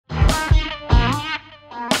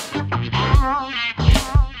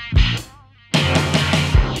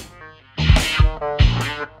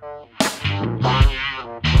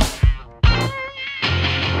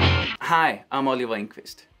Hi, I'm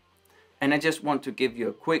EngQvist, and I just want to give you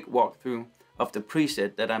a quick walkthrough of the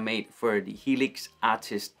preset that I made for the Helix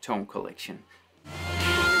Artist Tone Collection.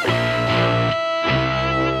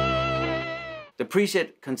 The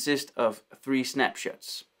preset consists of 3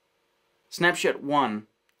 snapshots. Snapshot 1,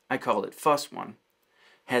 I call it Fuzz 1,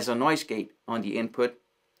 has a noise gate on the input,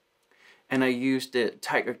 and I used the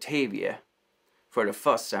Tiger Octavia for the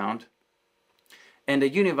fuzz sound, and a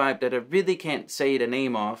Univibe that I really can't say the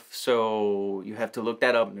name of, so you have to look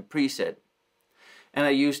that up in the preset. And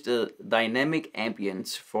I used the dynamic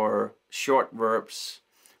ambience for short verbs,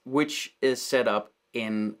 which is set up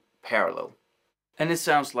in parallel. And it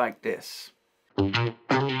sounds like this.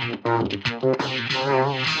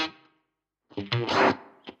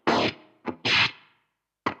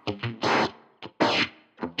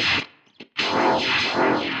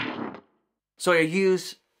 So I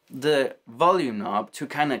use the volume knob to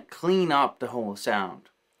kind of clean up the whole sound.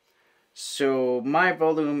 So my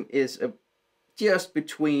volume is just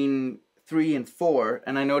between 3 and 4,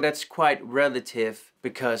 and I know that's quite relative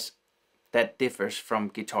because that differs from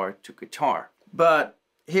guitar to guitar. But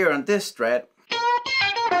here on this strat,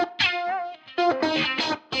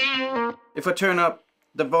 if I turn up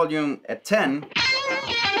the volume at 10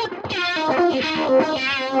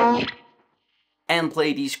 and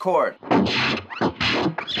play these chords,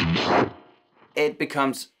 it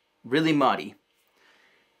becomes really muddy.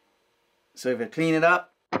 So if I clean it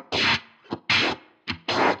up,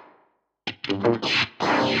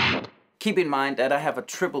 keep in mind that I have a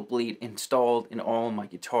triple bleed installed in all my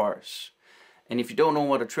guitars. And if you don't know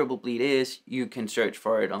what a triple bleed is, you can search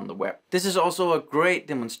for it on the web. This is also a great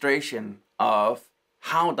demonstration of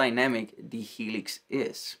how dynamic the Helix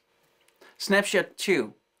is. Snapshot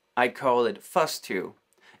 2, I call it Fuzz 2,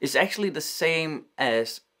 is actually the same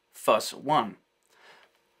as Fuzz 1.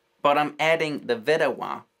 But I'm adding the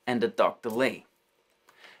Vedawah and the dog delay.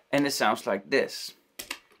 And it sounds like this.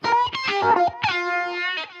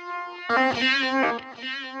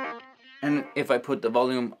 And if I put the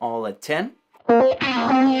volume all at 10,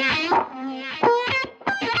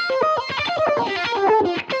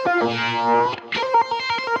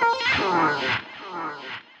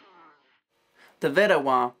 the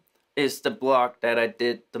Vedawah is the block that I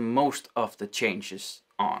did the most of the changes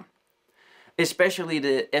on. Especially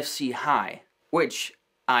the FC high, which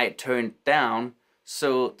I turned down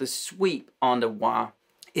so the sweep on the wah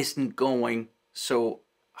isn't going so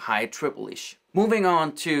high triple-ish. Moving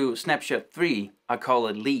on to snapshot 3, I call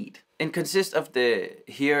it lead. It consists of the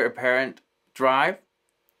here apparent drive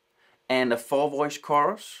and a 4-voice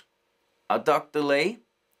chorus, a dog delay,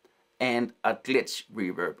 and a glitch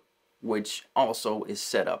reverb, which also is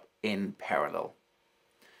set up in parallel.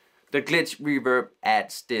 The glitch reverb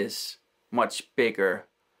adds this much bigger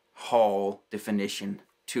hall definition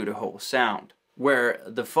to the whole sound, where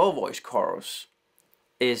the 4-voice chorus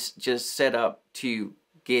is just set up to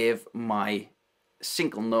give my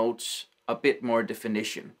single notes a bit more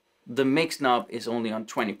definition. The mix knob is only on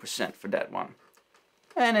 20% for that one.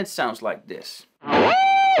 And it sounds like this.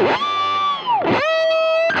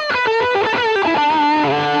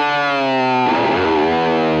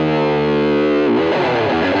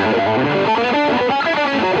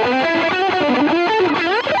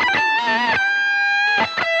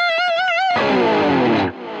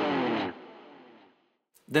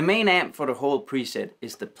 The main amp for the whole preset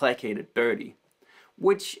is the Placated 30,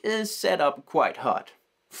 which is set up quite hot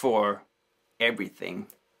for everything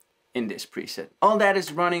in this preset. All that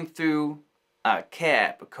is running through a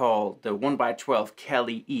cab called the 1x12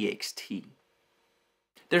 Cali EXT.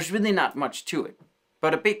 There's really not much to it,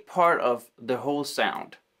 but a big part of the whole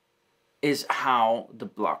sound is how the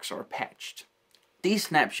blocks are patched. These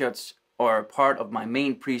snapshots are part of my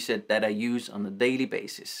main preset that I use on a daily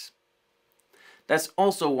basis. That's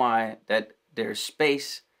also why that there's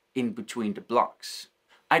space in between the blocks.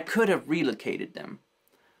 I could have relocated them,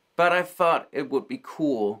 but I thought it would be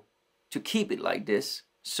cool to keep it like this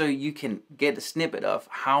so you can get a snippet of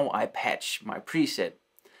how I patch my preset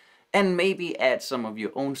and maybe add some of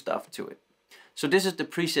your own stuff to it. So this is the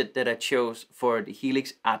preset that I chose for the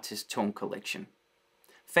Helix Artist Tone Collection.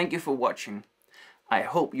 Thank you for watching. I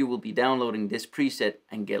hope you will be downloading this preset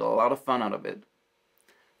and get a lot of fun out of it.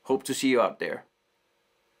 Hope to see you out there.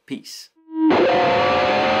 Peace.